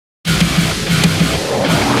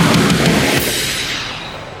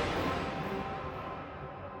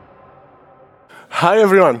Hi,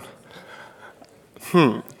 everyone.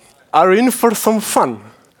 Are you in for some fun?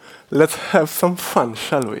 Let's have some fun,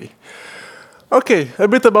 shall we? Okay, a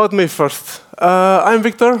bit about me first. I'm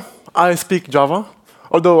Victor. I speak Java,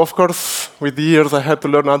 although, of course, with the years I had to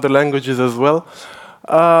learn other languages as well.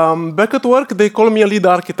 Back at work, they call me a lead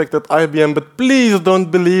architect at IBM, but please don't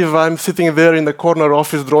believe I'm sitting there in the corner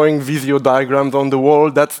office drawing Visio diagrams on the wall.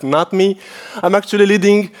 That's not me. I'm actually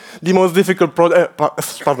leading the most difficult,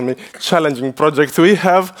 challenging projects we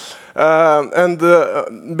have, and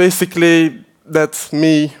basically that's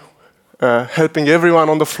me helping everyone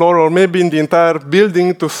on the floor, or maybe in the entire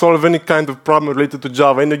building, to solve any kind of problem related to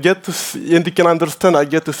Java. And you get to see, and you can understand, I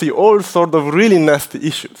get to see all sorts of really nasty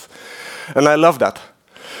issues, and I love that.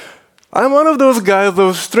 I'm one of those guys,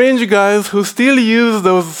 those strange guys who still use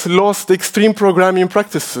those lost extreme programming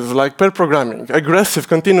practices like pair programming, aggressive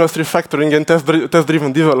continuous refactoring, and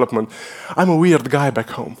test-driven development. I'm a weird guy back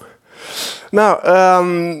home. Now,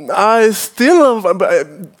 I still,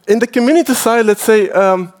 in the community side, let's say,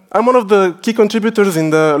 I'm one of the key contributors in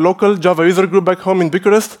the local Java user group back home in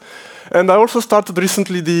Bucharest. And I also started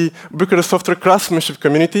recently the Bucharest Software Craftsmanship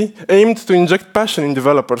community, aimed to inject passion in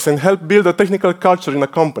developers and help build a technical culture in a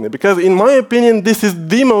company. Because in my opinion, this is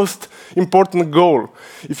the most important goal.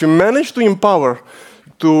 If you manage to empower,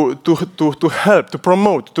 to help, to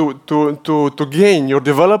promote, to gain your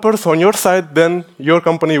developers on your side, then your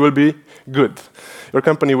company will be good. Your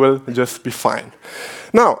company will just be fine.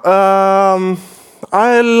 Now,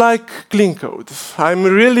 I like clean code. I'm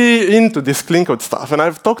really into this clean code stuff. And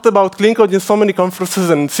I've talked about clean code in so many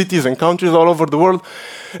conferences and cities and countries all over the world.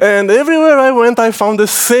 And everywhere I went, I found the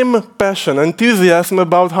same passion, enthusiasm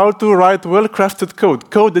about how to write well-crafted code.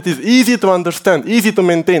 Code that is easy to understand, easy to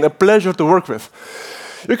maintain, a pleasure to work with.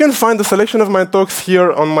 You can find a selection of my talks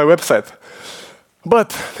here on my website.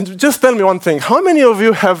 But just tell me one thing. How many of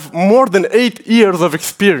you have more than 8 years of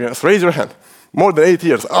experience? Raise your hand. More than 8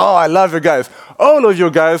 years. Oh, I love you guys. All of you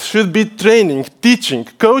guys should be training, teaching,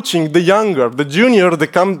 coaching the younger, the junior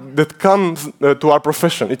that comes to our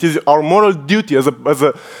profession. It is our moral duty as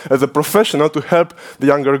a professional to help the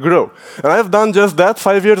younger grow. And I've done just that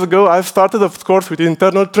 5 years ago. I've started, of course, with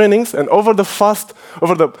internal trainings, and over the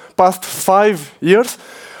past 5 years,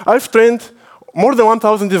 I've trained more than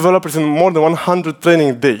 1,000 developers in more than 100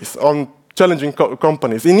 training days on challenging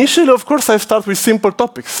companies. Initially, of course, I start with simple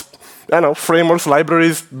topics. I know, frameworks,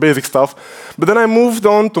 libraries, basic stuff. But then I moved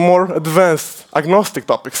on to more advanced, agnostic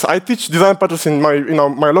topics. I teach design patterns in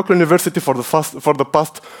my local university for the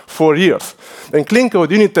past 4 years. And clean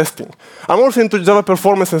code, unit testing. I'm also into Java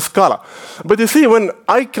performance and Scala. But you see, when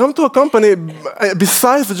I come to a company,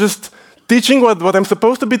 besides just teaching what I'm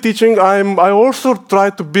supposed to be teaching, I also try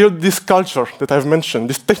to build this culture that I've mentioned,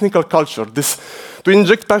 this technical culture, to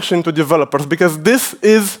inject passion into developers, because this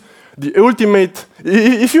is the ultimate.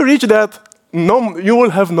 If you reach that, you will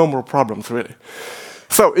have no more problems, really.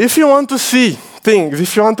 So if you want to see things,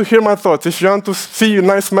 if you want to hear my thoughts, if you want to see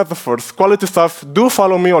nice metaphors, quality stuff, do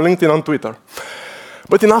follow me on LinkedIn, on Twitter.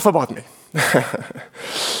 But enough about me.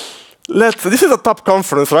 This is a top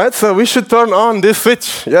conference, right? So we should turn on this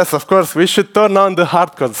switch. Yes, of course, we should turn on the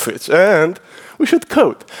hardcode switch. And we should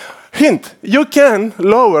code. Hint, you can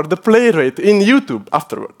lower the play rate in YouTube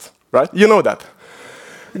afterwards, right? You know that.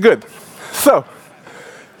 Good. So,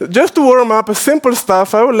 just to warm up, a simple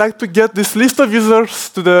stuff, I would like to get this list of users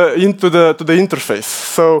into the interface.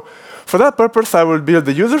 So, for that purpose, I will build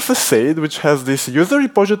the user facade, which has this user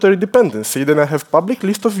repository dependency. Then I have public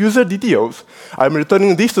list of user DTOs. I'm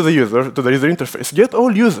returning this to the user interface. Get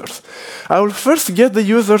all users. I will first get the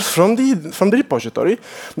users from the repository.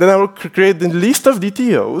 Then I will create the list of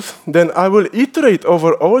DTOs. Then I will iterate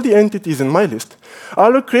over all the entities in my list. I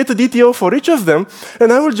will create a DTO for each of them,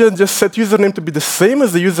 and I will just set username to be the same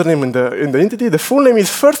as the username in the entity. The full name is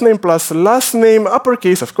first name plus last name,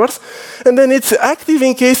 uppercase, of course. And then it's active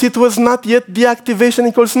in case it was not yet deactivation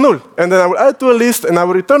equals null. And then I will add to a list, and I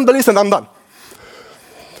will return the list, and I'm done.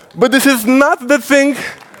 But this is not the thing.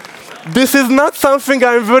 This is not something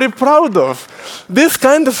I'm very proud of. This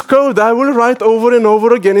kind of code I will write over and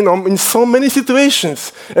over again in so many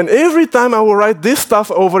situations. And every time I will write this stuff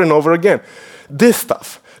over and over again. This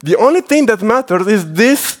stuff. The only thing that matters is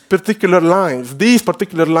these particular lines. These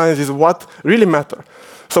particular lines is what really matter.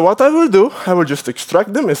 So what I will do, I will just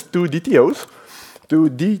extract them as two DTOs.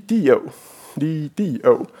 DTO.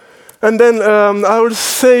 And then I will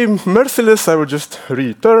say merciless, I will just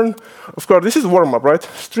return. Of course, this is warm-up, right?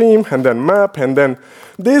 Stream, and then map, and then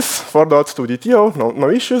this, 4 dots to DTO. No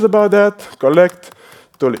issues about that. Collect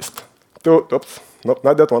to list. Oops, no,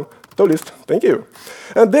 not that one. To list, thank you.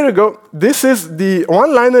 And there you go. This is the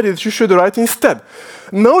one-liner that you should write instead.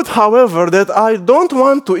 Note, however, that I don't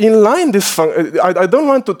want to inline this function. I don't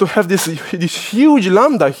want to have this huge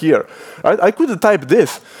lambda here. Right? I could type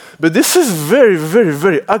this, but this is very, very,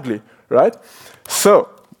 very ugly, right? So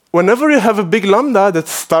whenever you have a big lambda that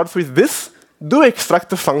starts with this, do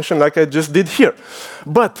extract a function like I just did here.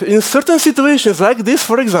 But in certain situations like this,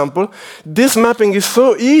 for example, this mapping is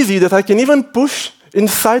so easy that I can even push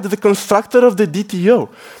inside the constructor of the DTO.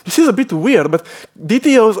 This is a bit weird, but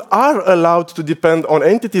DTOs are allowed to depend on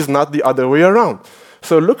entities, not the other way around.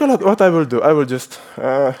 So look at what I will do. I will just,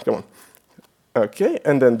 come on. OK,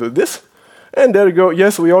 and then do this. And there you go.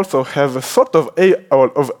 Yes, we also have a sort of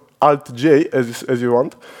of Alt-J, as you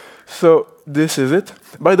want. So this is it.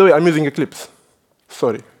 By the way, I'm using Eclipse.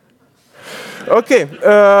 Sorry. OK,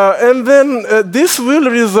 and then this will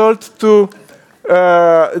result to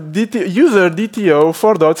user DTO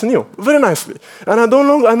for .new, very nicely. And I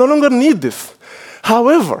no longer need this.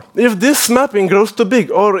 However, if this mapping grows too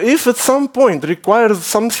big, or if at some point requires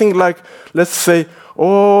something like, let's say,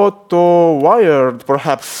 auto-wired,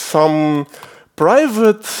 perhaps some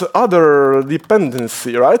private other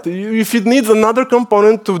dependency, right? If it needs another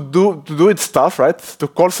component to do its stuff, right? To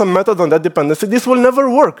call some method on that dependency, this will never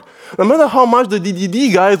work. No matter how much the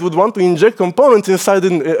DDD guys would want to inject components inside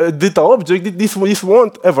a data object, this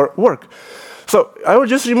won't ever work. So I will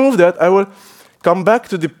just remove that. I will come back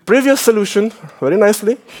to the previous solution very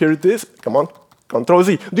nicely. Here it is. Come on, Control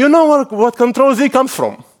Z. Do you know what Control Z comes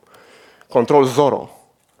from? Control Zorro.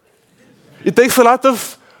 It takes a lot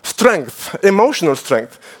of strength, emotional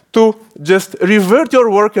strength, to just revert your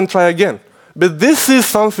work and try again. But this is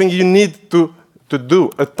something you need to do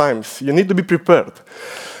at times. You need to be prepared.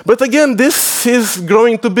 But again, this is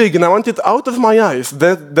growing too big, and I want it out of my eyes.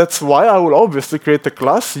 That's why I will obviously create a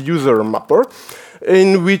class, user mapper,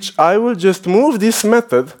 in which I will just move this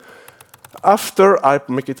method after I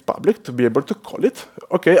make it public to be able to call it.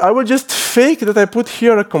 OK, I will just fake that I put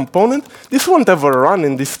here a component. This won't ever run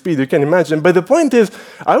in this speed, you can imagine. But the point is,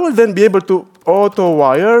 I will then be able to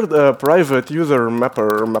auto-wire the private user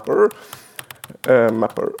mapper,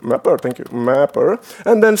 thank you, mapper,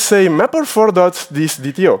 and then say mapper for this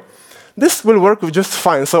DTO. This will work just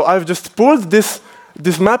fine. So I've just pulled this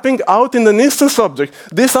mapping out in an instance object.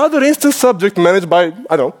 This other instance object managed by,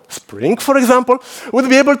 I don't know, Spring, for example, would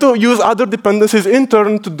be able to use other dependencies in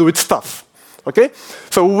turn to do its stuff. Okay?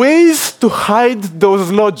 So ways to hide those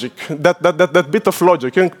logic, that bit of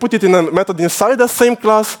logic. You can put it in a method inside the same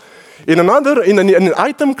class, in an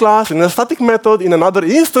item class, in a static method, in another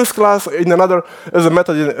instance class, in another as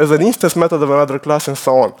an instance method of another class, and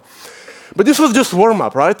so on. But this was just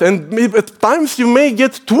warm-up, right? And at times you may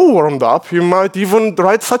get too warmed up. You might even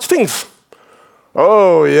write such things.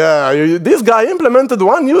 Oh, yeah, this guy implemented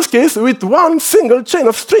one use case with one single chain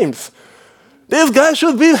of streams. This guy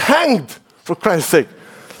should be hanged, for Christ's sake.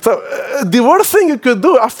 So the worst thing you could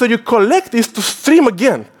do after you collect is to stream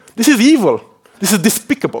again. This is evil. This is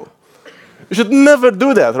despicable. You should never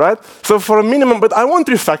do that, right? So for a minimum, but I won't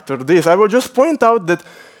refactor this. I will just point out that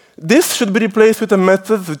this should be replaced with a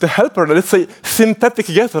method, with a helper, let's say synthetic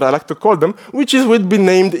getter, I like to call them, which would be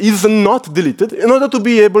named is not deleted in order to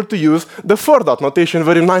be able to use the for dot notation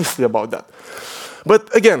very nicely about that.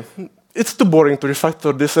 But again, it's too boring to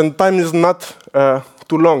refactor this, and time is not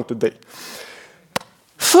too long today.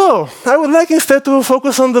 So I would like instead to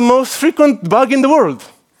focus on the most frequent bug in the world.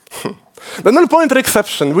 The null pointer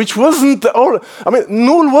exception, which wasn't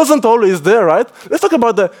null wasn't always there, right? Let's talk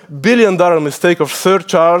about the billion-dollar mistake of Sir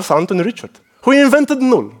Charles Anthony Richard, who invented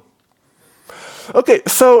null. OK,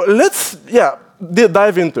 so let's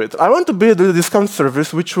dive into it. I want to build a discount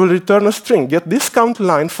service which will return a string, get discount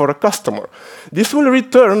line for a customer. This will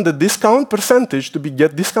return the discount percentage to be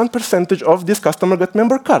get discount percentage of this customer get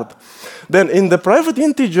member card. Then in the private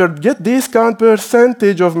integer get discount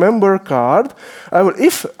percentage of member card,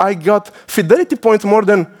 if I got fidelity points more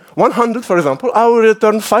than 100, for example, I will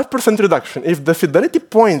return 5% reduction. If the fidelity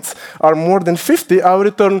points are more than 50, I will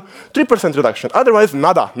return 3% reduction. Otherwise,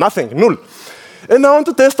 nada, nothing, null. And I want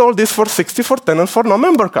to test all this for 60, for 10, and for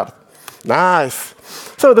no-member card. Nice.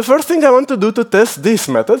 So the first thing I want to do to test this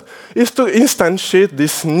method is to instantiate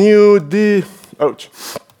this new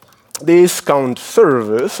discount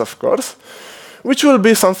service, of course, which will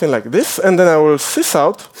be something like this. And then I will sys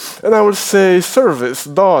out, and I will say service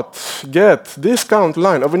dot get discount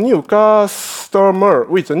line of a new customer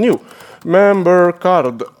with a new member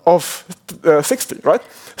card of 60, right?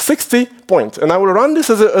 60 points. And I will run this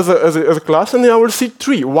as a class, and then I will see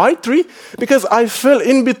 3. Why 3? Because I fell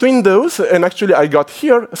in between those, and actually I got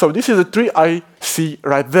here. So this is a 3 I see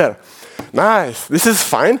right there. Nice, this is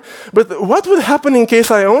fine. But what would happen in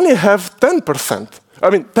case I only have 10%? I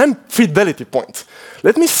mean, 10 fidelity points.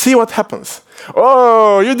 Let me see what happens.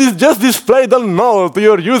 Oh, you just displayed a null to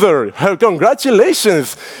your user.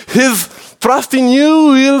 Congratulations. His trust in you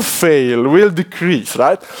will fail, will decrease,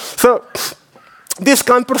 right? So this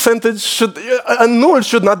count percentage a null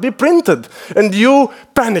should not be printed. And you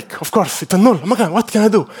panic, of course, it's a null. Oh my God, what can I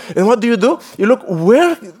do? And what do? You look,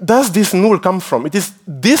 where does this null come from? It is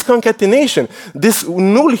this concatenation. This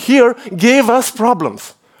null here gave us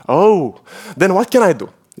problems. Oh, then what can I do?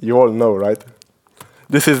 You all know, right?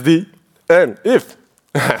 This is the and if.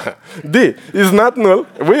 D is not null.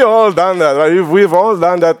 We all done that, right? We've all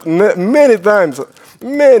done that many times.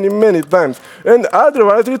 Many times. And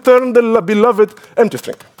otherwise, return the beloved empty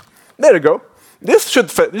string. There you go. This should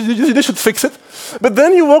fix it. But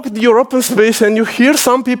then you walk your open space and you hear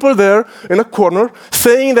some people there in a corner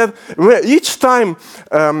saying that each time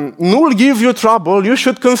null gives you trouble, you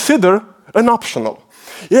should consider an optional.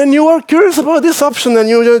 And you are curious about this option, and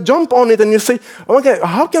you jump on it, and you say, okay,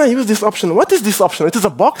 how can I use this option? What is this option? It is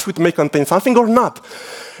a box which may contain something or not.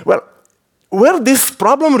 Well, where this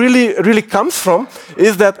problem really comes from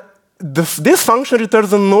is that this function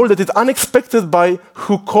returns a null that is unexpected by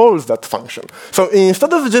who calls that function. So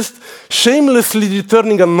instead of just shamelessly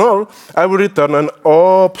returning a null, I will return an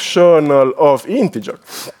optional of integer.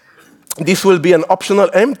 This will be an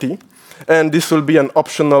optional empty, and this will be an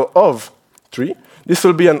optional of 3. This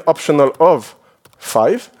will be an optional of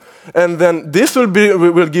 5. And then this will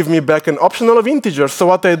give me back an optional of integer. So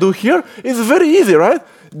what I do here is very easy, right?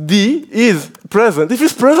 D is present. If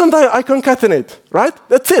it's present, I concatenate, right?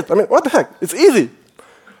 That's it. I mean, what the heck? It's easy.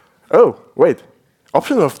 Oh, wait.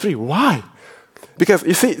 Optional of 3. Why? Because,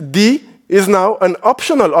 you see, D is now an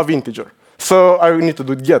optional of integer. So I need to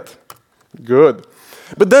do get. Good.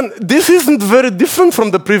 But then this isn't very different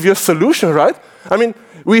from the previous solution, right? I mean,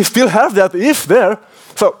 we still have that if there.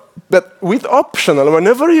 So, but with optional,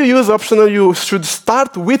 whenever you use optional, you should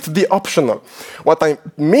start with the optional. What I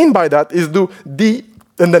mean by that is do D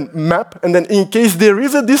and then map, and then in case there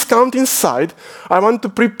is a discount inside, I want to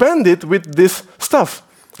prepend it with this stuff,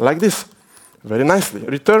 like this. Very nicely.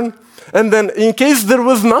 Return. And then in case there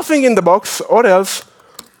was nothing in the box, or else,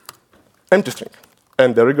 empty string.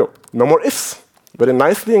 And there we go. No more ifs. Very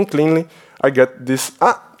nicely and cleanly, I get this.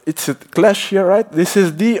 It's a clash here, right? This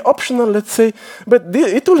is the optional, let's say, but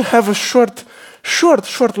it will have a short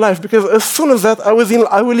life, because as soon as that, I will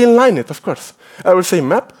inline it, of course. I will say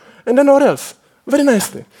map, and then or else. Very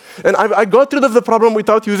nicely. And I got rid of the problem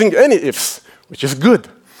without using any ifs, which is good.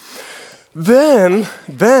 Then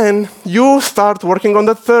you start working on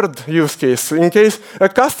the third use case, in case a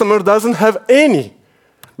customer doesn't have any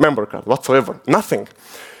member card whatsoever, nothing.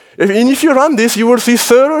 If you run this, you will see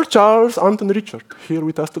Sir Charles Anton Richard here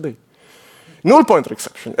with us today. Null pointer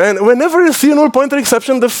exception. And whenever you see a null pointer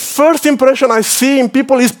exception, the first impression I see in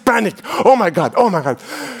people is panic. Oh my God, oh my God.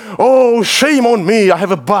 Oh, shame on me, I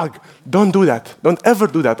have a bug. Don't do that. Don't ever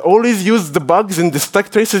do that. Always use the bugs and the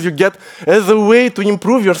stack traces you get as a way to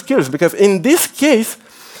improve your skills. Because in this case,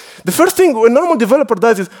 the first thing a normal developer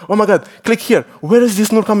does is, oh my God, click here. Where is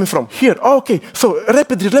this null coming from? Here. Oh, okay. So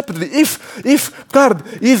rapidly, if card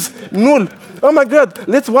is null, oh my God,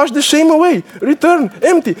 let's wash the shame away. Return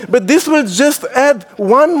empty. But this will just add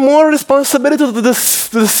one more responsibility to the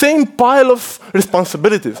same pile of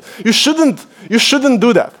responsibilities. You shouldn't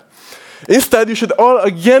do that. Instead, you should all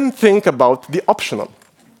again think about the optional.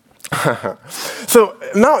 So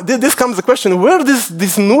now this comes the question, where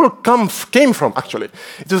this null came from, actually.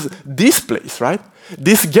 It was this place, right?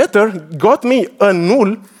 This getter got me a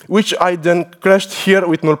null, which I then crashed here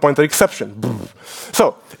with null pointer exception.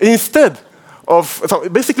 So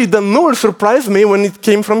basically the null surprised me when it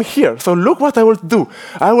came from here. So look what I will do.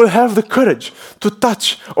 I will have the courage to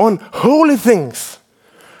touch on holy things,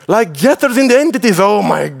 like getters in the entities. Oh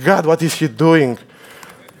my God, what is he doing?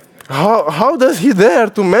 How does he dare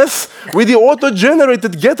to mess with the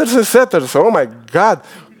auto-generated getters and setters? Oh my God.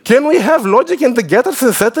 Can we have logic in the getters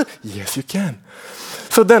and setters? Yes, you can.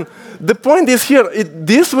 So then, the point is here,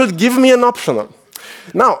 this will give me an optional.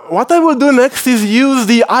 Now, what I will do next is use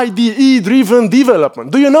the IDE-driven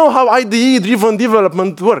development. Do you know how IDE-driven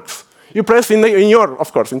development works? You press in your,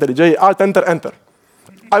 of course, IntelliJ, Alt, Enter, Enter.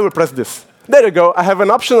 I will press this. There you go. I have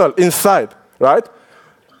an optional inside, right?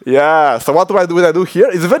 Yeah, so what would I do here?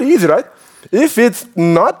 It's very easy, right? If it's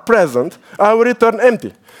not present, I will return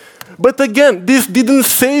empty. But again, this didn't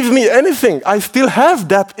save me anything. I still have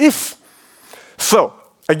that if. So,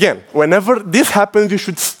 again, whenever this happens, you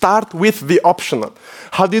should start with the optional.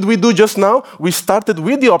 How did we do just now? We started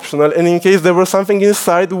with the optional, and in case there was something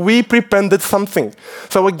inside, we prepended something.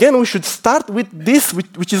 So again, we should start with this,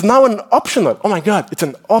 which is now an optional. Oh my God, it's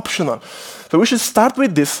an optional. So we should start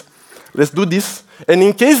with this. Let's do this. And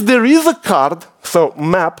in case there is a card, so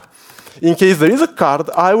map, in case there is a card,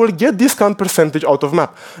 I will get discount percentage out of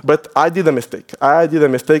map. But I did a mistake. I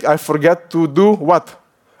forgot to do what?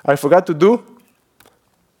 I forgot to do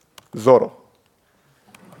Zoro.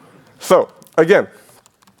 So, again,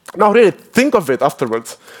 now really think of it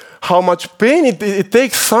afterwards. How much pain it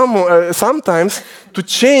takes sometimes to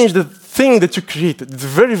change the thing that you created. It's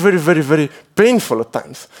very, very, very, very painful at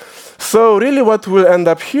times. So really what will end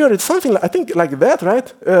up here is something, I think, like that,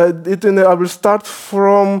 right? I will start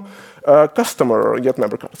from customer get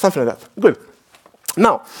member card, something like that. Good.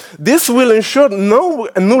 Now, this will ensure no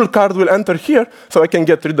null card will enter here, so I can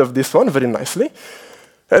get rid of this one very nicely.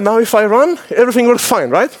 And now if I run, everything works fine,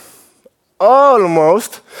 right?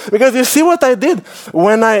 Almost. Because you see what I did?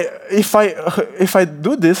 When if I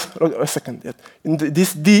do this, a second,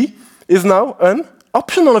 this D is now an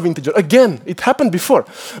optional of integer. Again, it happened before.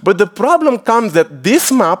 But the problem comes that this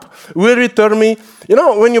map will return me, you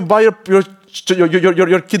know, when you buy your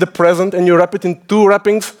kid a present and you wrap it in 2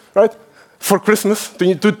 wrappings, right? For Christmas,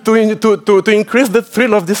 to increase the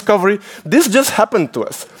thrill of discovery. This just happened to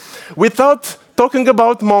us. Without talking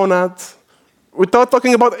about monads, without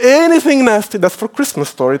talking about anything nasty, that's for Christmas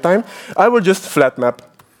story time, I will just flat map.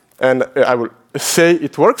 And I will say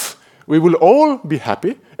it works. We will all be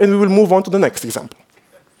happy, and we will move on to the next example.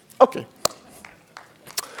 Okay.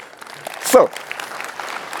 So,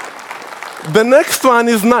 the next one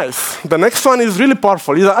is nice. The next one is really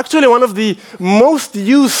powerful. It's actually one of the most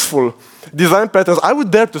useful design patterns, I would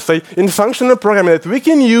dare to say, in functional programming that we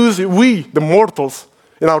can use, we, the mortals,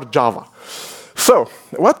 in our Java. So,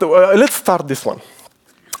 let's start this one.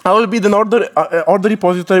 I will build an order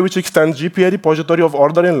repository which extends GPA repository of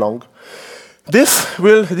order and long. This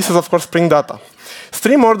is of course Spring Data.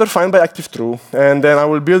 Stream order find by active true, and then I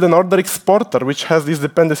will build an order exporter which has this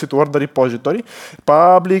dependency to order repository.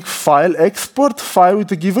 Public file, export file with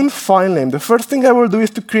a given file name. The first thing I will do is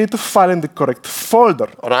to create a file in the correct folder.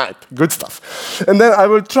 All right, good stuff. And then I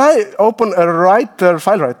will open a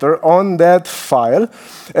file writer on that file,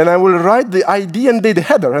 and I will write the ID and the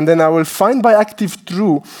header, and then I will find by active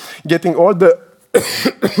true, getting all the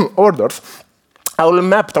orders. I will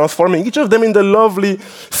map, transforming each of them in the lovely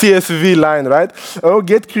CSV line, right? Oh,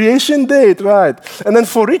 get creation date, right? And then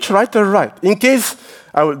for each writer, write. In case,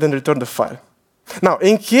 I will then return the file. Now,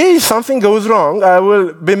 in case something goes wrong, I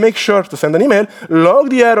will make sure to send an email, log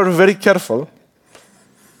the error, very careful.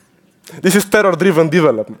 This is terror-driven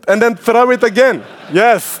development. And then throw it again.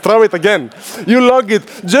 Yes, throw it again. You log it,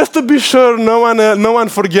 just to be sure no one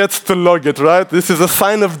forgets to log it, right? This is a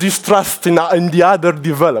sign of distrust in the other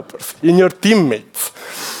developers, in your teammates.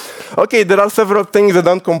 Okay, there are several things that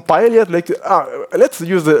don't compile yet. Like, let's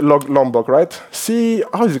use the logblock, right?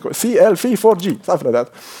 How is it called? CLV4G, something like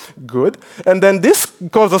that. Good. And then this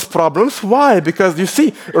causes problems. Why? Because you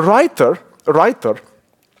see, writer,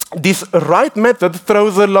 this write method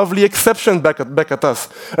throws a lovely exception back at us.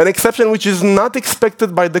 An exception which is not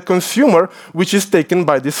expected by the consumer, which is taken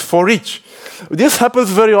by this for each. This happens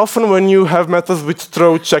very often when you have methods which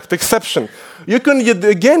throw checked exception. You can,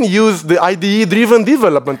 again, use the IDE-driven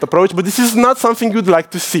development approach, but this is not something you'd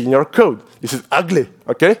like to see in your code. This is ugly,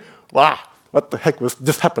 okay? Wow, what the heck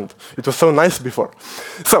just happened? It was so nice before.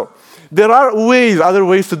 So, there are other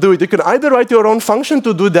ways to do it. You can either write your own function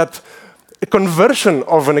to do that a conversion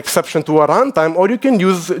of an exception to a runtime, or you can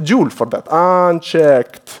use Joule for that.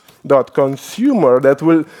 Unchecked.consumer that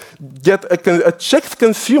will get a checked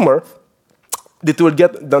consumer that will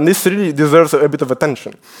get, then this really deserves a bit of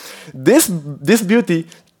attention. This beauty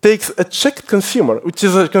takes a checked consumer, which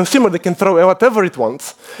is a consumer that can throw whatever it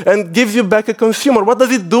wants, and gives you back a consumer. What does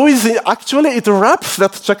it do is it wraps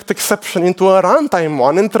that checked exception into a runtime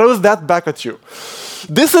one and throws that back at you.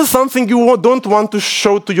 This is something you don't want to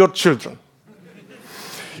show to your children.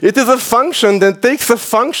 It is a function that takes a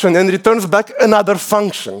function and returns back another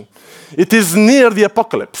function. It is near the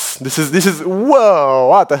apocalypse. This is whoa,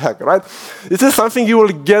 what the heck, right? This is something you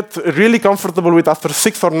will get really comfortable with after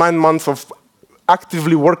 6 or 9 months of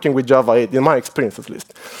actively working with Java8, in my experience at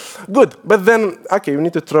least. Good, but then, okay, you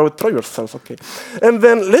need to throw yourself, okay. And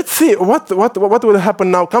then let's see what will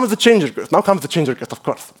happen now. Comes the change request. Now comes the change request, of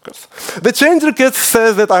course. The change request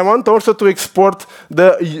says that I want also to export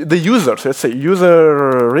the users. Let's say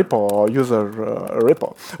user repo.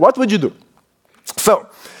 What would you do? So,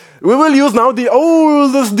 we will use now the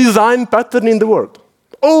oldest design pattern in the world.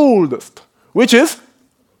 Oldest. Which is,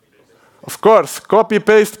 of course,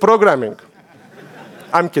 copy-paste programming.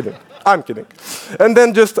 I'm kidding. I'm kidding. And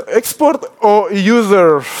then just export a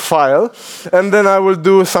user file, and then I will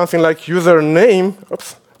do something like username.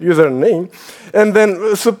 Oops, username. And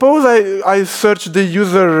then suppose I search the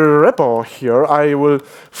user repo here. I will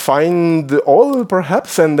find all,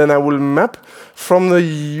 perhaps, and then I will map from the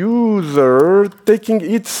user, taking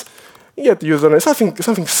its get username,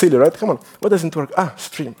 something silly, right? Come on, what doesn't work? Ah,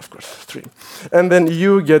 stream, of course, stream. And then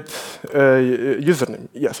you get username.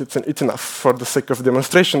 Yes, it's enough for the sake of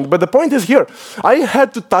demonstration. But the point is here, I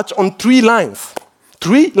had to touch on 3 lines.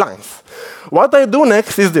 3 lines. What I do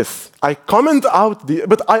next is this. I comment out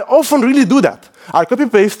but I often really do that. I copy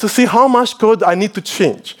paste to see how much code I need to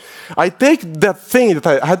change. I take that thing that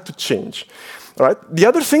I had to change. All right? The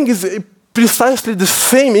other thing is precisely the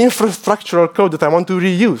same infrastructural code that I want to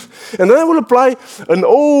reuse. And then I will apply an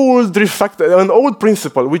old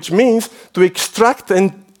principle, which means to extract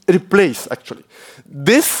and replace, actually.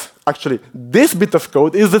 This bit of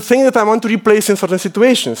code is the thing that I want to replace in certain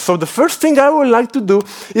situations. So the first thing I would like to do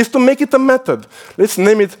is to make it a method. Let's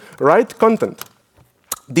name it writeContent.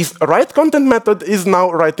 This writeContent method is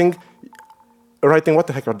now writing what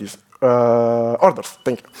the heck are these? Orders,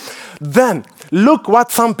 thank you. Then, look what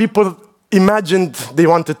some people imagined they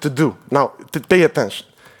wanted to do. Now, pay attention.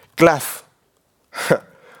 Class.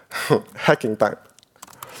 Hacking time.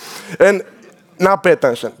 And now pay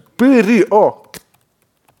attention.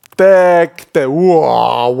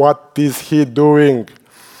 Wow, what is he doing?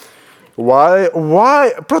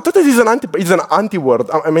 Why? Protected is an anti-word.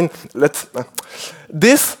 I mean,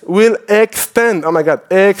 this will extend. Oh my God,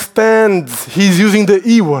 extend. He's using the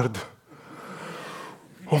E word.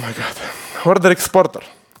 Oh my God. Order exporter.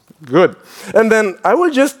 Good. And then I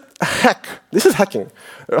will just hack. This is hacking.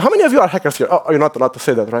 How many of you are hackers here? Oh, you're not allowed to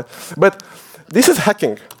say that, right? But this is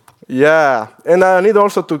hacking. Yeah. And I need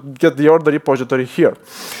also to get the order repository here.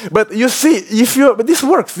 But you see, but this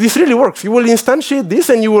works. This really works. You will instantiate this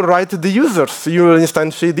and you will write the users. You will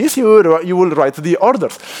instantiate this, you will write the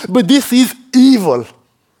orders. But this is evil.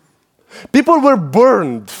 People were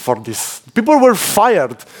burned for this. People were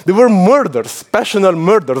fired. There were murders, passionate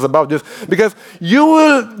murders about this. Because you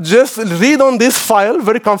will just read on this file,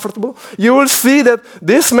 very comfortable. You will see that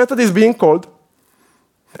this method is being called.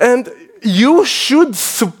 And you should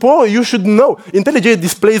know. IntelliJ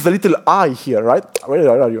displays a little I here, right?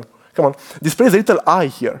 Where are you? Come on. Displays a little I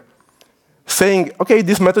here, saying, okay,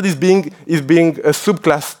 this method is being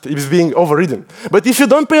subclassed, is being overridden. But if you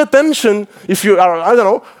don't pay attention, if you are, I don't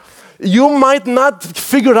know, you might not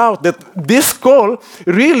figure out that this call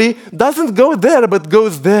really doesn't go there, but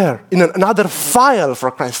goes there in another file, for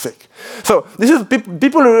Christ's sake. So this is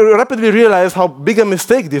people rapidly realize how big a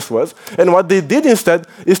mistake this was, and what they did instead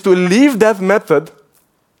is to leave that method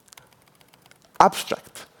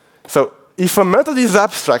abstract. So if a method is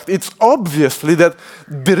abstract, it's obviously that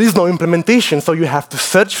there is no implementation, so you have to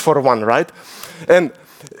search for one, right? And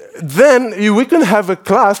then we can have a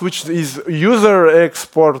class which is user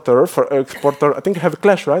exporter for exporter. I think I have a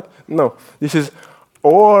class, right? No, this is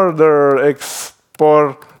order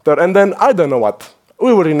exporter, and then I don't know what.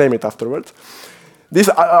 We will rename it afterwards. This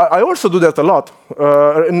I also do that a lot.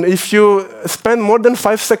 And if you spend more than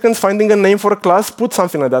 5 seconds finding a name for a class, put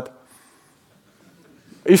something like that.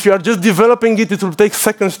 If you are just developing it, it will take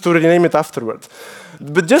seconds to rename it afterwards.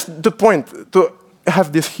 But just the point to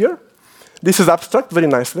have this here. This is abstract very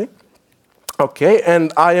nicely. Okay,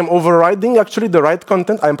 and I am overriding actually the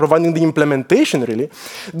writeContent. I am providing the implementation, really.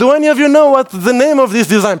 Do any of you know what the name of this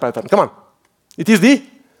design pattern? Come on. It is the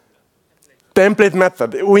template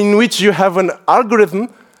method, in which you have an algorithm,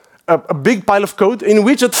 a big pile of code, in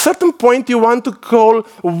which at a certain point you want to call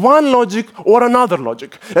one logic or another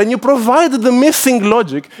logic. And you provide the missing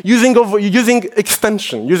logic using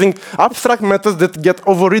extension, using abstract methods that get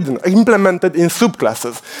overridden, implemented in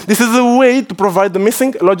subclasses. This is a way to provide the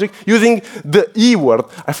missing logic using the E word.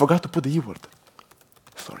 I forgot to put the E word.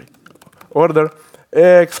 Sorry. Order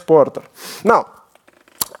exporter. Now,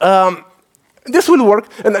 this will work.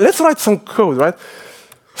 And let's write some code, right?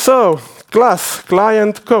 So, class,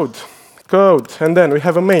 client, code, and then we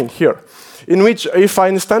have a main here, in which if I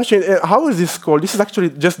instantiate, how is this called? This is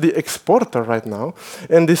actually just the exporter right now,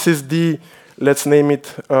 and this is the, let's name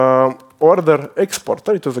it order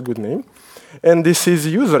exporter, it was a good name, and this is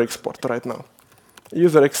user exporter right now.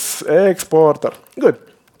 User exporter, good.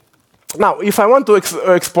 Now, if I want to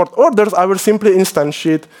export orders, I will simply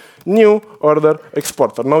instantiate new order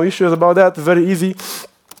exporter. No issues about that, very easy.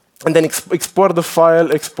 And then export the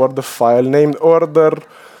file named order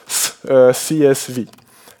CSV.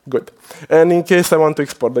 Good. And in case I want to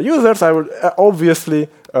export the users, I will obviously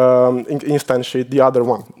instantiate the other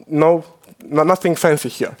one. No, nothing fancy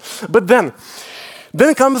here. But then,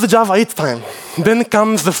 Then comes the Java 8 time. Then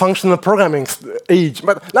comes the functional programming age.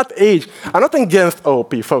 But not age. I'm not against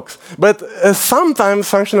OOP, folks. But sometimes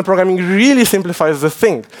functional programming really simplifies the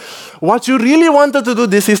thing. What you really wanted to do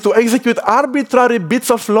this is to execute arbitrary bits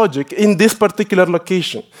of logic in this particular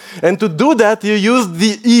location. And to do that, you use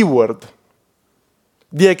the E word.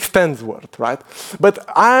 The extends word, right? But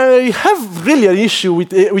I have really an issue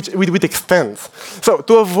with extends. So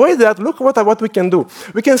to avoid that, look what we can do.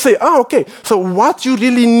 We can say, okay, so what you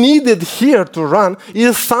really needed here to run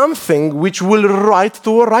is something which will write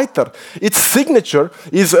to a writer. Its signature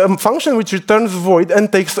is a function which returns void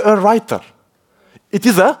and takes a writer. It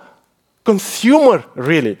is a consumer,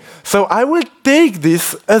 really. So I will take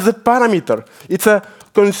this as a parameter. It's a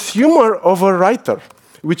consumer of a writer,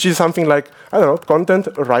 which is something like, I don't know, content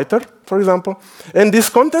writer, for example. And this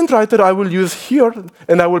content writer I will use here,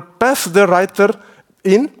 and I will pass the writer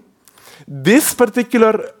in. This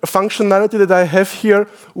particular functionality that I have here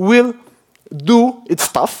will do its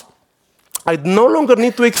stuff. I no longer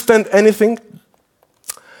need to extend anything.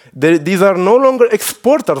 These are no longer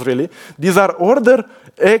exporters, really. These are order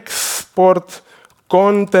export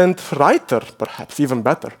content writer, perhaps even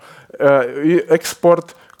better.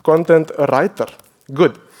 Export content writer.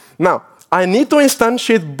 Good. Now, I need to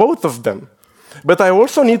instantiate both of them, but I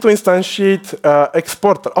also need to instantiate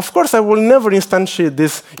exporter. Of course, I will never instantiate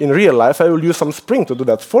this in real life. I will use some Spring to do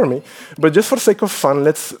that for me, but just for sake of fun,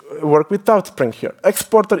 let's work without Spring here.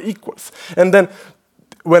 Exporter equals. And then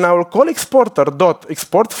when I will call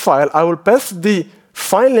exporter.export file, I will pass the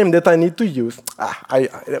file name that I need to use.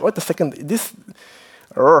 Wait a second.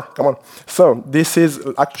 Come on. So this is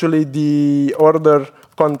actually the order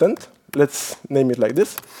content. Let's name it like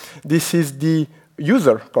this. This is the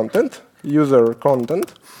user content.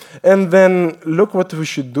 And then look what we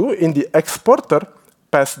should do. In the exporter,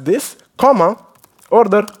 pass this, comma,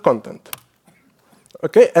 order content.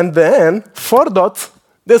 Okay, and then for dots,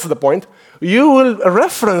 this is the point, you will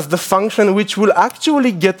reference the function which will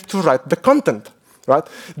actually get to write the content, right?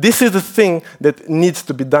 This is the thing that needs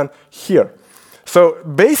to be done here. So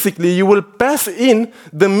basically, you will pass in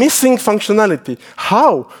the missing functionality,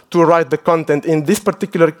 how to write the content in this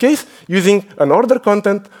particular case using an order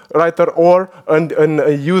content writer or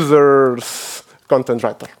a user's content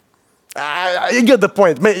writer. You get the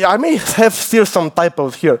point. I may have still some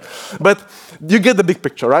typos here, but you get the big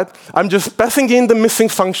picture, right? I'm just passing in the missing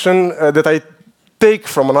function that I take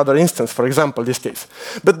from another instance, for example, this case.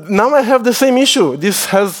 But now I have the same issue. This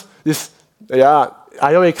has this,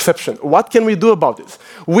 I/O exception. What can we do about this?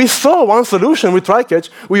 We saw one solution with try-catch.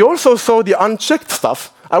 We also saw the unchecked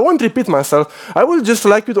stuff. I won't repeat myself. I will just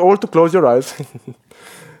like you all to close your eyes.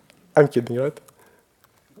 I'm kidding, right?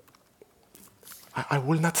 I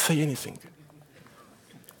will not say anything.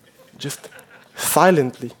 Just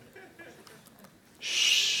silently.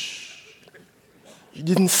 Shh. You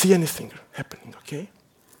didn't see anything happening, okay?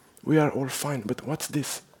 We are all fine, but what's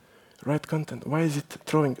this? Write content. Why is it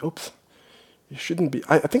throwing? Oops. It shouldn't be.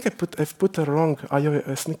 I think I've put a wrong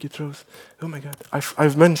I/O sneaky throws. Oh my God,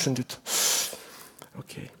 I've mentioned it.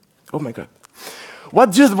 Okay. Oh my God.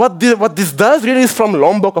 What this does really is from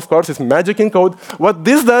Lombok, of course. It's magic in code. What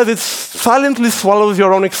this does is silently swallows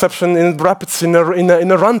your own exception and wraps it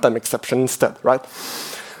in a runtime exception instead, right?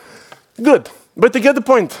 Good. But you get the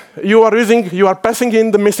point. You are passing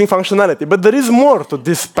in the missing functionality. But there is more to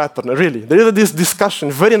this pattern, really. There is this discussion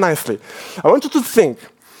very nicely. I want you to think.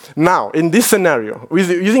 Now, in this scenario,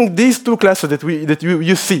 using these two classes that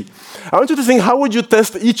you see, I want you to think, how would you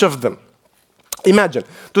test each of them? Imagine,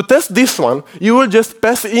 to test this one, you will just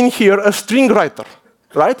pass in here a string writer,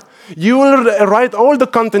 right? You will write all the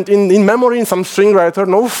content in memory in some string writer,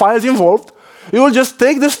 no files involved. You will just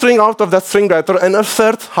take the string out of that string writer and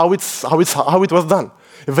assert how it was done.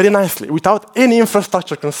 Very nicely, without any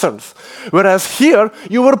infrastructure concerns. Whereas here,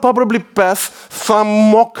 you will probably pass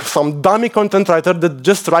some dummy content writer that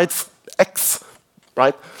just writes X,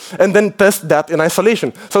 right? And then test that in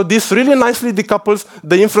isolation. So this really nicely decouples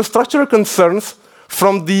the infrastructure concerns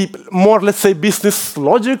from the more, let's say, business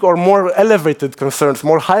logic or more elevated concerns,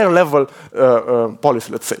 more higher level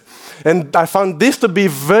policy, let's say. And I found this to be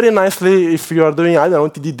very nicely if you are doing, I don't know,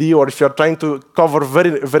 TDD, or if you're trying to cover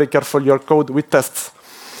very, very carefully your code with tests.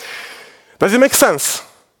 Does it make sense?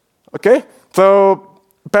 Okay? So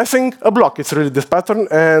passing a block, it's really this pattern,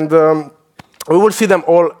 and we will see them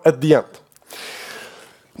all at the end.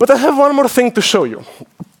 But I have one more thing to show you.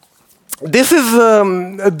 This is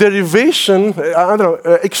a derivation, I don't know,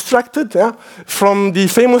 extracted from the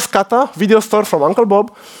famous Kata video store from Uncle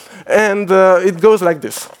Bob, and it goes like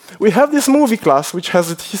this. we have this movie class which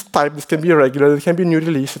has its type. This can be regular, it can be new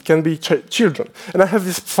release, it can be children. And I have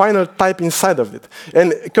this final type inside of it.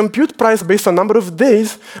 And compute price based on number of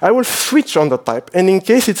days, I will switch on the type. And in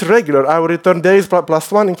case it's regular, I will return days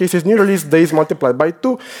plus 1. In case it's new release, days multiplied by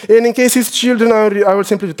 2. And in case it's children, I will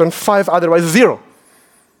simply return 5, otherwise 0.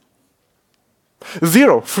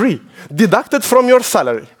 0, free, deducted from your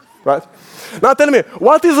salary, right? Now tell me,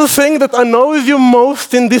 what is the thing that annoys you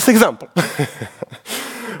most in this example?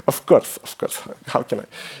 Of course. How can I?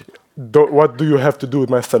 What do you have to do with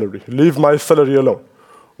my salary? Leave my salary alone.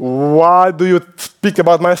 Why do you speak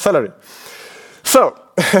about my salary? So,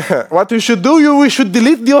 what you should do, we should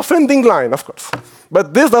delete the offending line, of course.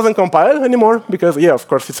 But this doesn't compile anymore because, yeah, of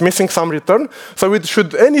course, it's missing some return. So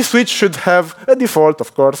any switch should have a default,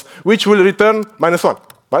 of course, which will return -1,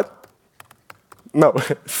 right? No,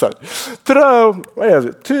 sorry. Where is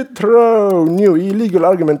it? Throw new illegal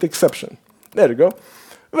argument exception. There you go.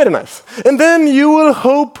 Very nice. And then you will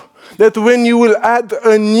hope that when you will add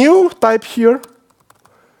a new type here,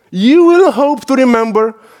 you will hope to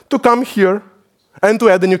remember to come here and to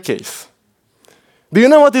add a new case. Do you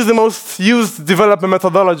know what is the most used development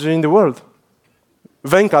methodology in the world?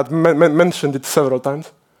 Venkat mentioned it several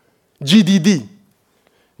times. GDD,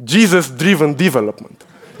 Jesus-driven development.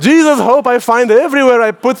 Jesus hope I find everywhere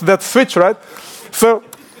I put that switch, right? So,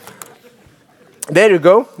 there you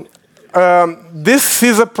go. This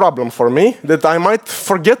is a problem for me, that I might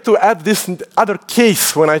forget to add this other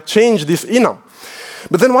case when I change this enum.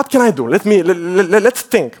 But then what can I do? Let's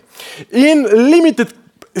think. In limited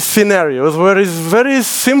scenarios where it's very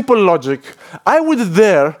simple logic, I would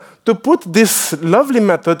dare to put this lovely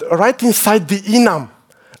method right inside the enum.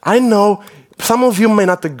 I know some of you may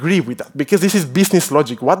not agree with that, because this is business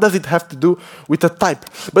logic. What does it have to do with a type?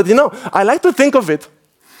 But you know, I like to think of it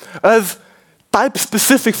as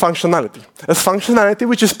type-specific functionality, as functionality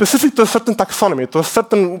which is specific to a certain taxonomy, to a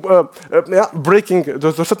certain to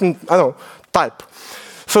a certain, I don't know, type.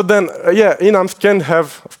 So then, enums can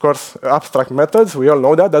have, of course, abstract methods. We all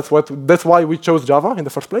know that. That's why we chose Java in the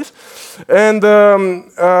first place. And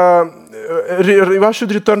I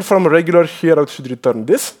should return from regular here. I should return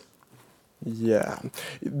this. Yeah,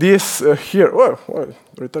 this here.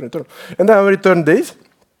 Return. And then I will return days.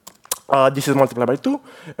 This is multiplied by 2,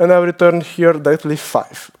 and I will return here directly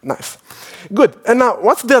 5. Nice. Good. And now,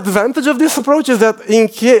 what's the advantage of this approach is that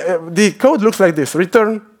the code looks like this.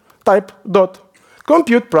 Return type dot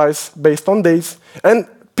compute price based on days and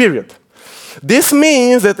period. This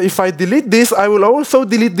means that if I delete this, I will also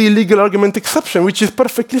delete the illegal argument exception, which is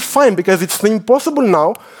perfectly fine because it's impossible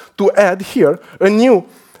now to add here a new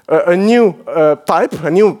type,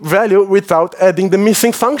 a new value without adding the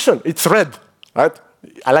missing function. It's red, right?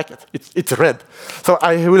 I like it. It's red. So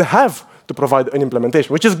I will have to provide an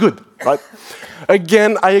implementation, which is good, right?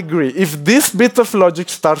 Again, I agree. If this bit of logic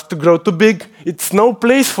starts to grow too big, it's no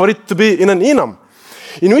place for it to be in an enum.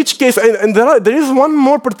 In which case, and there is one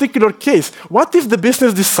more particular case. What if the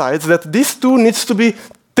business decides that this too needs to be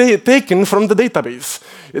taken from the database,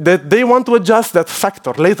 that they want to adjust that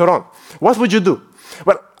factor later on? What would you do?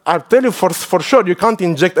 Well, I'll tell you for sure, you can't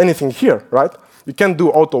inject anything here, right? You can't do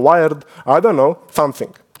auto-wired, I don't know,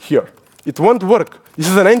 something here. It won't work. This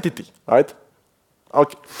is an entity, right?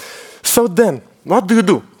 Okay. So then, what do you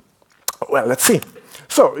do? Well, let's see.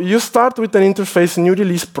 So you start with an interface new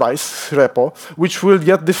release price repo, which will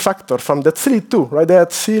get the factor from that silly 2, right?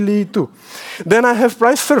 That silly 2. Then I have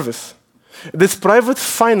price service. This private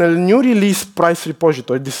final new release price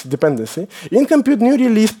repository, this dependency. In compute new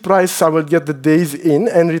release price, I will get the days in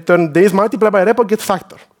and return days multiplied by repo get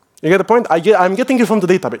factor. You get the point? I'm getting it from the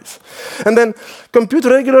database. And then compute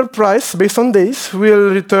regular price based on days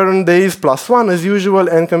will return days plus 1 as usual,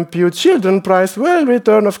 and compute children price will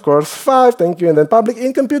return, of course, 5, thank you, and then public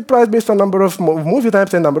in compute price based on number of movie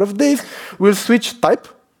types and number of days will switch type.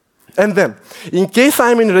 And then, in case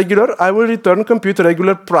I'm in regular, I will return compute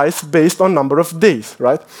regular price based on number of days,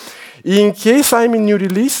 right? In case I'm in new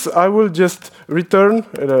release, I will just return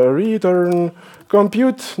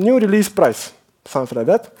compute new release price, something like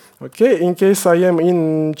that. Okay, in case I am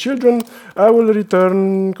in children, I will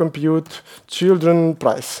return compute children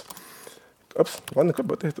price. Oops, what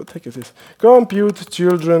the heck is this? Compute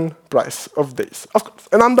children price of days. Of course,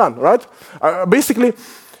 and I'm done, right? Basically,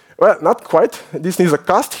 well, not quite. This needs a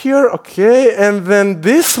cast here, okay, and then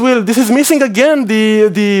this is missing again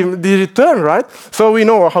the return, right? So we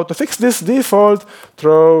know how to fix this. Default,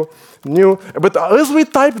 throw, new. But as we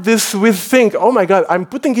type this, we think, oh my God, I'm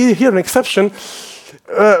putting here an exception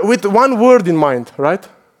with one word in mind, right?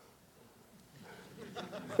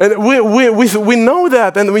 And we know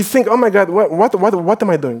that, and we think, oh my God, what am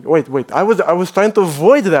I doing? Wait, I was trying to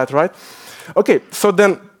avoid that, right? Okay, so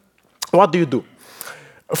then what do you do?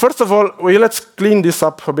 First of all, let's clean this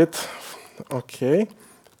up a bit. Okay,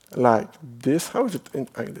 like this. How is it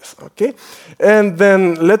like this? Okay, and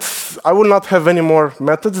then I will not have any more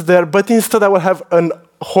methods there, but instead I will have a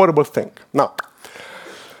horrible thing. Now,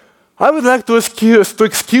 I would like to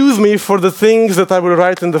excuse me for the things that I will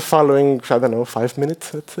write in the following, I don't know, 5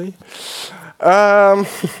 minutes, let's say.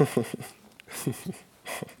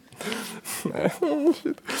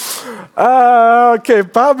 Okay,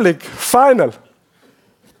 public, final.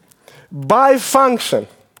 By function.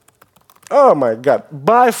 Oh my God,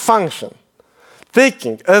 by function.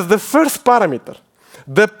 Taking as the first parameter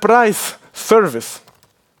the price service.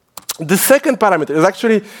 The second parameter is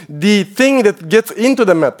actually the thing that gets into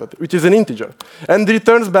the method, which is an integer, and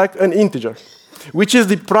returns back an integer, which is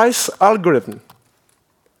the price algorithm.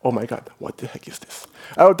 Oh my God, what the heck is this?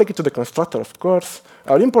 I will take it to the constructor, of course.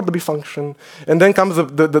 I'll import the B function, and then comes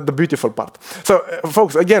the beautiful part. So,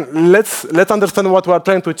 folks, again, let's understand what we are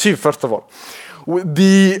trying to achieve, first of all.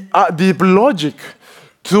 The logic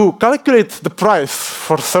to calculate the price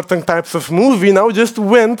for certain types of movie now just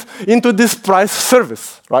went into this price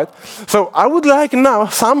service, right? So I would like now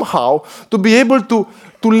somehow to be able to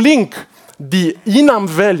link the enum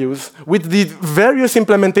values with the various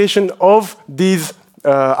implementation of these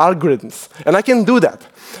algorithms. And I can do that.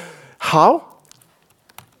 How?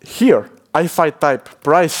 Here, if I type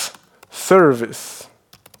price service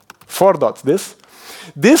 4 dots this,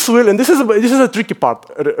 this will, and this is a tricky part,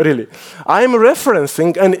 really. I'm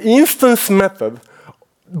referencing an instance method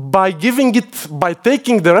by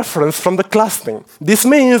taking the reference from the class thing. This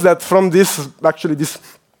means that from this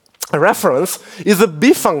reference is a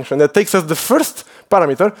B function that takes as the first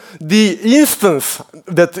parameter the instance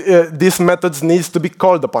that this method needs to be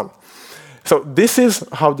called upon. So this is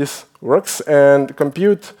how this works, and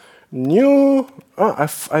compute new. Oh,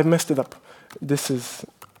 I messed it up. This is.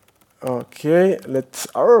 Okay,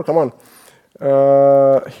 come on.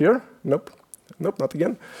 Here, nope, not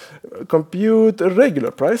again. Compute a regular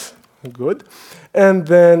price, good. And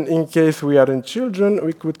then in case we are in children,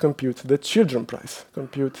 we could compute the children price.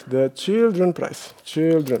 Compute the children price.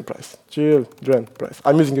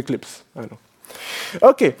 I'm using Eclipse, I know.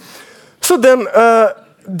 Okay, so then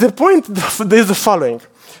the point is the following.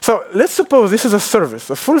 So let's suppose this is a service,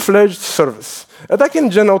 a full-fledged service, that I can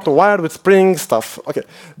generate wired with Spring stuff. Okay,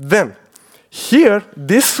 then here,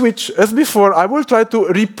 this switch, as before, I will try to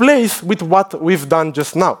replace with what we've done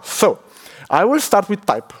just now. So I will start with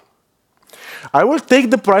type. I will take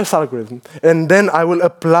the price algorithm, and then I will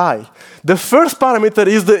apply. The first parameter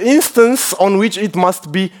is the instance on which it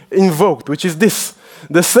must be invoked, which is this.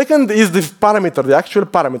 The second is the parameter, the actual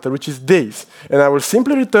parameter, which is days. And I will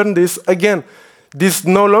simply return this again. This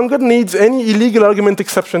no longer needs any illegal argument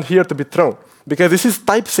exception here to be thrown, because this is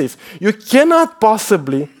type safe. You cannot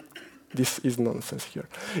possibly, this is nonsense here.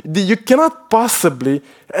 You cannot possibly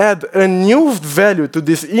add a new value to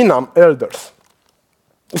this enum elders.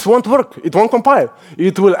 This won't work. It won't compile.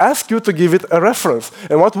 It will ask you to give it a reference.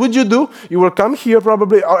 And what would you do? You will come here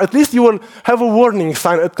probably, or at least you will have a warning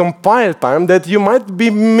sign at compile time that you might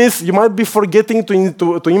be forgetting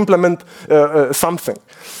to implement something.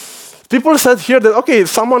 People said here that, okay,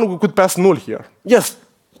 someone could pass null here. Yes,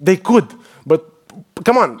 they could, but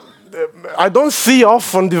come on. I don't see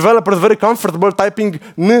often developers very comfortable typing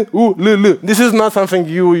n, u, l, l. This is not something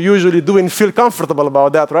you usually do and feel comfortable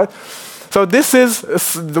about that, right? So this is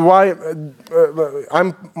why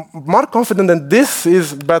I'm more confident that this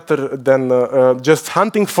is better than just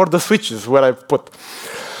hunting for the switches where I put.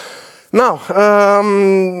 Now,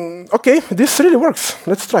 okay, this really works.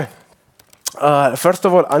 Let's try. First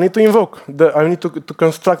of all, I need to invoke, I need to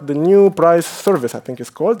construct the new price service, I think it's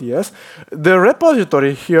called, yes. The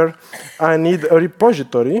repository here, I need a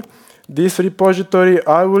repository. This repository,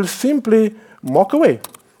 I will simply mock away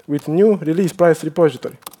with new release price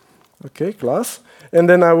repository. Okay, class. And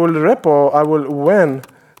then I will when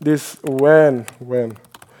this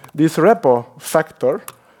repo factor,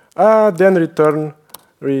 then return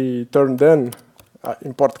then,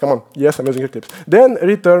 import, come on, yes, I'm using Eclipse. Then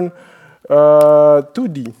return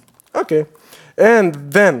 2D. Okay. And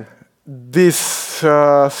then this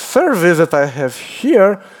service that I have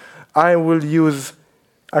here, I will use,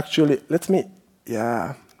 actually,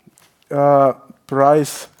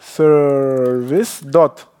 price service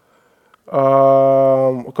dot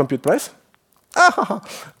compute price.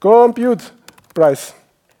 Compute price.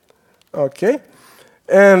 Okay.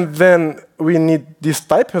 And then we need this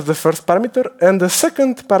type as the first parameter, and the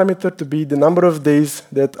second parameter to be the number of days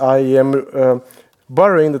that I am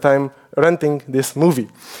borrowing that I'm renting this movie.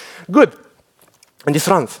 Good. And this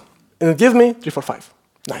runs. And it gives me 345.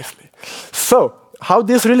 Nicely. So, how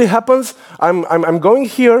this really happens, I'm going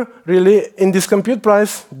here, really, in this compute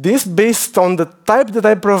price. This, based on the type that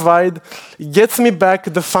I provide, gets me back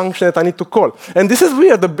the function that I need to call. And this is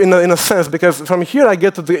weird in a sense, because from here I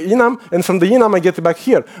get to the enum, and from the enum I get it back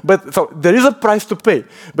here. But so there is a price to pay.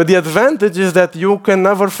 But the advantage is that you can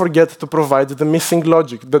never forget to provide the missing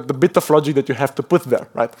logic, the bit of logic that you have to put there,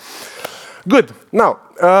 right? Good. Now,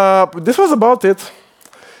 this was about it.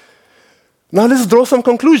 Now let's draw some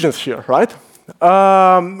conclusions here, right?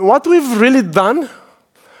 What we've really done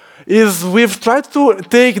is we've tried to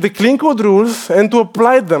take the clean code rules and to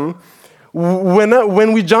apply them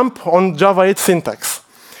when we jump on Java8 syntax.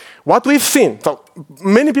 What we've seen, so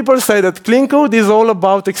many people say that clean code is all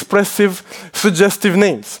about expressive, suggestive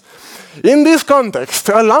names. In this context,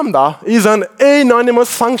 a lambda is an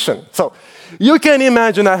anonymous function. So you can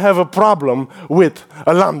imagine I have a problem with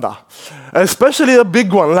a lambda, especially a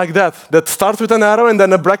big one like that starts with an arrow and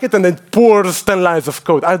then a bracket and then pours 10 lines of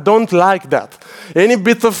code. I don't like that. Any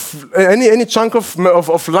bit of, any chunk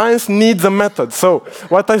of lines needs a method. So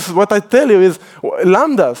what I tell you is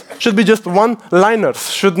lambdas should be just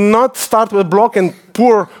one-liners, should not start with a block and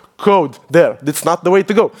pour code there. That's not the way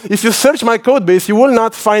to go. If you search my code base, you will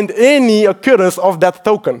not find any occurrence of that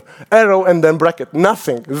token. Arrow and then bracket.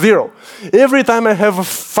 Nothing. Zero. Every time I have a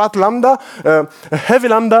fat lambda, a heavy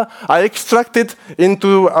lambda, I extract it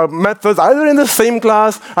into methods either in the same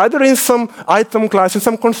class, either in some item class, in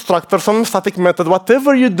some constructor, some static method.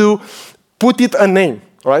 Whatever you do, put it a name,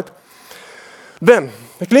 right? Then,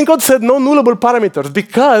 the clean code said no nullable parameters,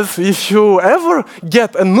 because if you ever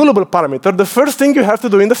get a nullable parameter, the first thing you have to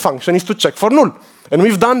do in the function is to check for null. And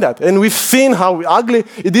we've done that. And we've seen how ugly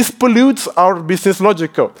this pollutes our business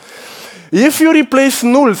logic code. If you replace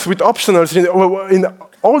nulls with optionals in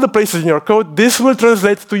all the places in your code, this will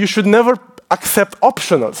translate to you should never accept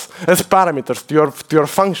optionals as parameters to your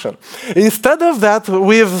function. Instead of that,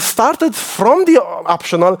 we've started from the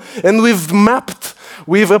optional and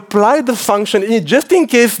we've applied the function just in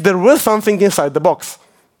case there was something inside the box,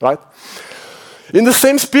 right? In the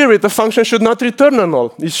same spirit, the function should not return a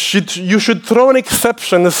null. You should throw an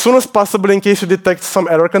exception as soon as possible in case you detect some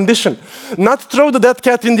error condition. Not throw the dead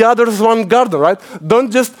cat in the other one's garden, right?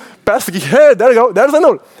 Don't just pass, hey, there you go, there's a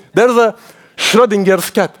null. There's a Schrodinger's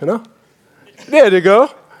cat, you know? There you go.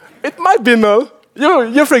 It might be null.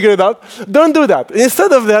 You figure it out. Don't do that.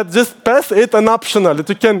 Instead of that, just pass it an optional that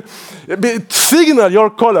you can signal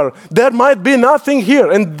your caller. There might be nothing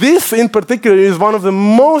here. And this, in particular, is one of the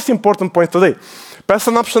most important points today. Pass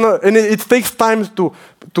an optional, and it takes time to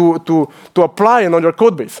apply on your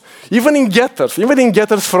code base. Even in getters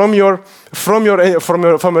from your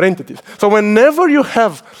entities. So whenever you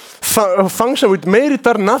have a function which may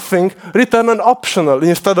return nothing, return an optional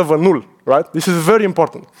instead of a null. Right? This is very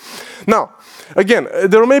important. Now, again,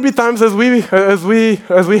 there may be times as we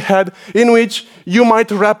had in which you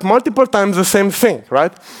might wrap multiple times the same thing,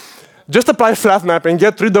 right? Just apply flat map and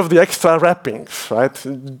get rid of the extra wrappings, right?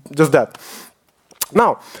 Just that.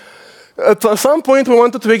 Now, at some point we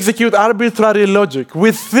wanted to execute arbitrary logic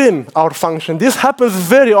within our function. This happens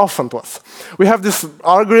very often to us. We have this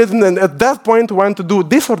algorithm, and at that point we want to do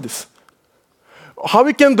this or this. How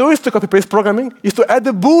we can do is to copy-paste programming, is to add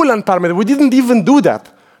a Boolean parameter. We didn't even do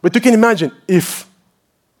that. But you can imagine, if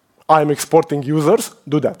I'm exporting users,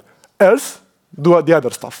 do that. Else, do the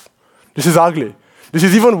other stuff. This is ugly. This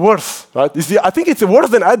is even worse, right? I think it's worse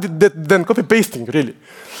than copy-pasting, really.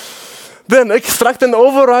 Then extract and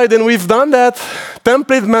override, and we've done that.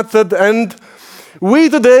 Template method, and we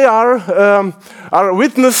today are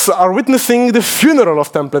witnessing the funeral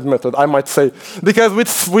of template method, I might say. Because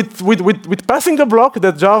with passing a block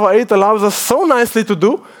that Java8 allows us so nicely to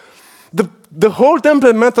do, the whole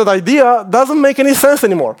template method idea doesn't make any sense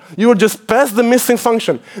anymore. You will just pass the missing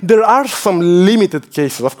function. There are some limited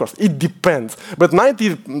cases, of course. It depends. But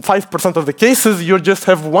 95% of the cases, you just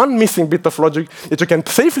have one missing bit of logic that you can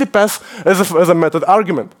safely pass as a method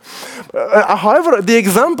argument. However, the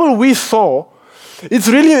example we saw, it's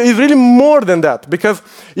really more than that, because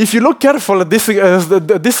if you look carefully at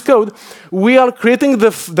this code, we are creating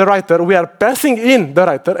the writer, we are passing in the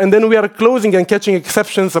writer, and then we are closing and catching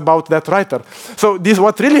exceptions about that writer. So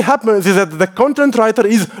what really happens is that the content writer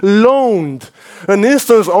is loaned an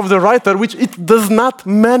instance of the writer which it does not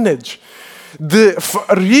manage. The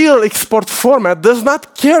real export format does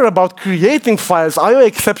not care about creating files, IO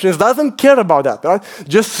exceptions, doesn't care about that, right?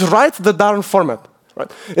 Just write the darn format. Right?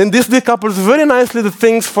 And this decouples very nicely the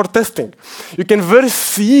things for testing. You can very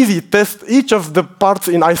easily test each of the parts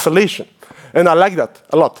in isolation. And I like that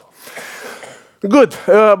a lot. Good.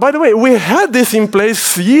 By the way, we had this in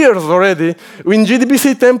place years already. In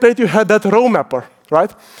GDBC template, you had that row mapper,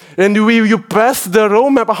 right? And you passed the row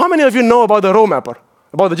mapper. How many of you know about the row mapper?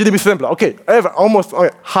 About the GDBC template? Okay, almost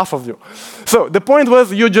half of you. So the point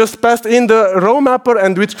was you just passed in the row mapper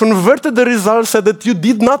and which converted the result set that you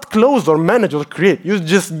did not close or manage or create. You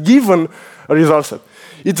just given a result set.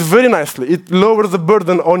 It's very nicely. It lowers the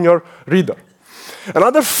burden on your reader.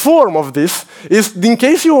 Another form of this is in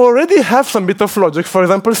case you already have some bit of logic, for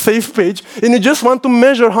example, save page, and you just want to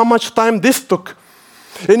measure how much time this took.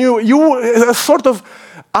 And a sort of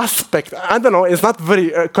aspect, I don't know, it's not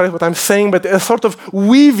very correct what I'm saying, but a sort of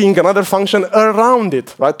weaving another function around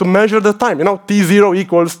it, right, to measure the time. You know, T0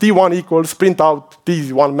 equals, T1 equals, print out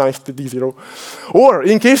T1 minus T0. Or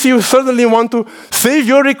in case you certainly want to save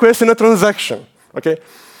your request in a transaction, okay?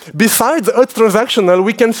 Besides a transactional,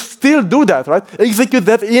 we can still do that, right? Execute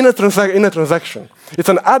that in a transaction. It's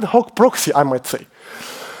an ad hoc proxy, I might say.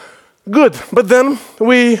 Good, but then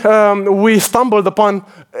we stumbled upon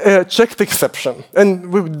a checked exception.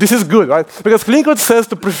 And this is good, right? Because Clean Code says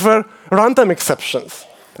to prefer runtime exceptions.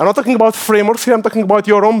 I'm not talking about frameworks here, I'm talking about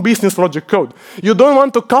your own business logic code. You don't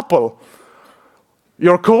want to couple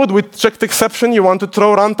your code with checked exception, you want to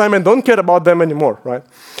throw runtime and don't care about them anymore, right?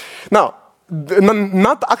 Now,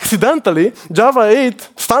 not accidentally,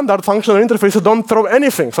 Java8 standard functional interfaces don't throw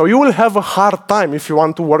anything. So you will have a hard time if you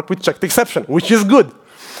want to work with checked exception, which is good.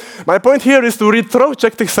 My point here is to rethrow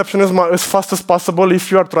checked exception as fast as possible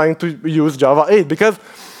if you are trying to use Java8, because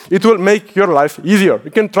it will make your life easier.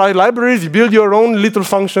 You can try libraries, you build your own little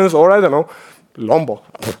functions, or I don't know, Lombo,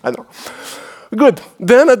 I don't know. Good.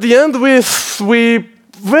 Then at the end, we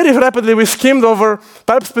very rapidly we skimmed over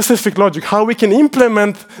type-specific logic, how we can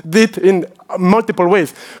implement it in multiple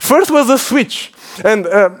ways. First was the switch. And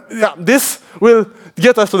yeah, this will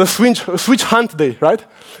get us to the switch hunt day, right?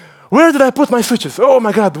 Where did I put my switches? Oh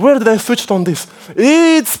my God, where did I switch on this?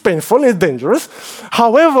 It's painful, it's dangerous.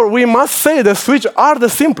 However, we must say the switches are the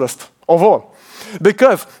simplest of all.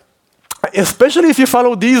 Because especially if you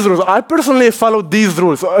follow these rules, I personally follow these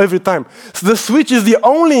rules every time. So the switch is the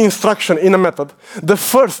only instruction in a method, the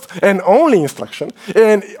first and only instruction,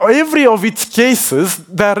 and every of its cases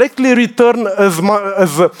directly return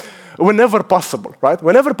whenever possible, right?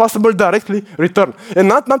 Whenever possible, directly return, and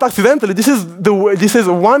not accidentally. This is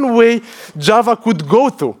one way Java could go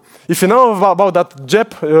to. If you know about that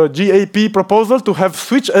GAP proposal to have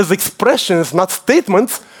switch as expressions, not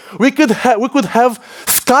statements, we could have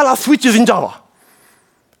Scala switches in Java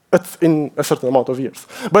in a certain amount of years.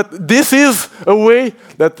 But this is a way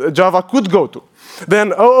that Java could go to.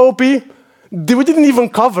 Then OOP, we didn't even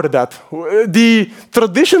cover that. The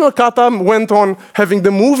traditional kata went on having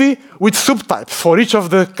the movie with subtypes for each of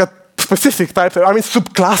the specific types. I mean,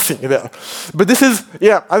 subclassing there. But this is,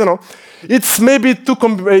 yeah, I don't know. It's maybe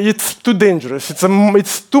it's too dangerous.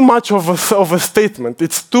 It's too much of a statement.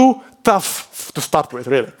 It's too tough to start with,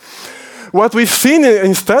 really. What we've seen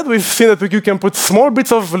instead, we've seen that you can put small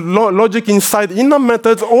bits of logic inside enum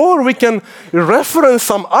methods, or we can reference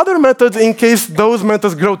some other methods in case those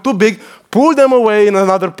methods grow too big, pull them away in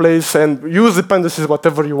another place, and use dependencies,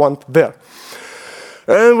 whatever you want there.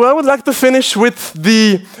 And I would like to finish with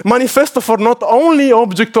the manifesto for not only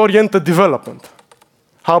object-oriented development.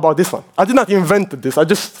 How about this one? I did not invent this, I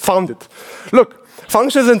just found it. Look,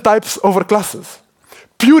 functions and types over classes.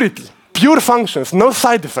 Purity, pure functions, no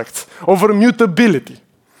side effects, over mutability.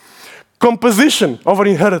 Composition over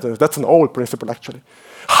inheritance, that's an old principle actually.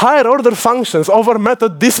 Higher order functions over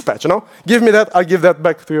method dispatch, you know? Give me that, I'll give that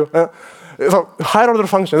back to you. So higher order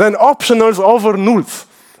functions, and optionals over nulls,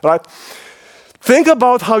 right? Think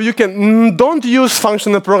about how you can, don't use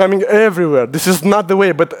functional programming everywhere. This is not the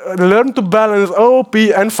way, but learn to balance OOP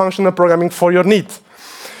and functional programming for your needs.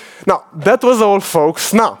 Now, that was all,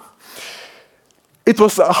 folks. Now, it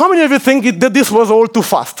was, how many of you think that this was all too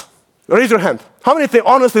fast? Raise your hand. How many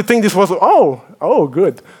honestly think this was, oh,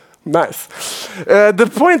 good, nice.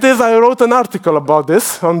 The point is, I wrote an article about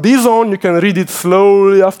this. On DZone, you can read it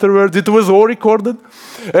slowly afterwards. It was all recorded.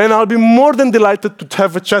 And I'll be more than delighted to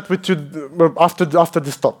have a chat with you after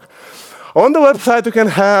this talk. On the website,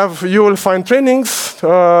 you will find trainings,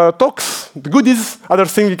 talks, goodies, other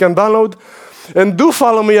things you can download. And do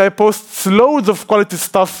follow me, I post loads of quality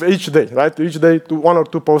stuff each day, right? Each day, 1 or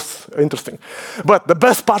 2 posts, interesting. But the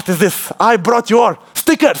best part is this, I brought your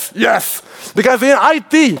stickers, yes! Because in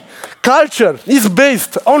IT, culture is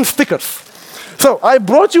based on stickers. So I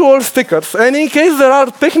brought you all stickers, and in case there are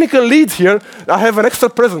technical leads here, I have an extra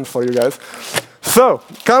present for you guys. So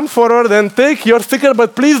come forward and take your sticker,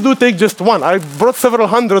 but please do take just one. I brought several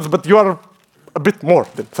hundreds, but you are a bit more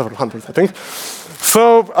than several hundred, I think.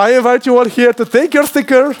 So I invite you all here to take your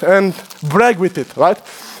sticker and brag with it, right?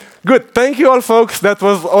 Good. Thank you all, folks. That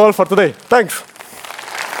was all for today. Thanks.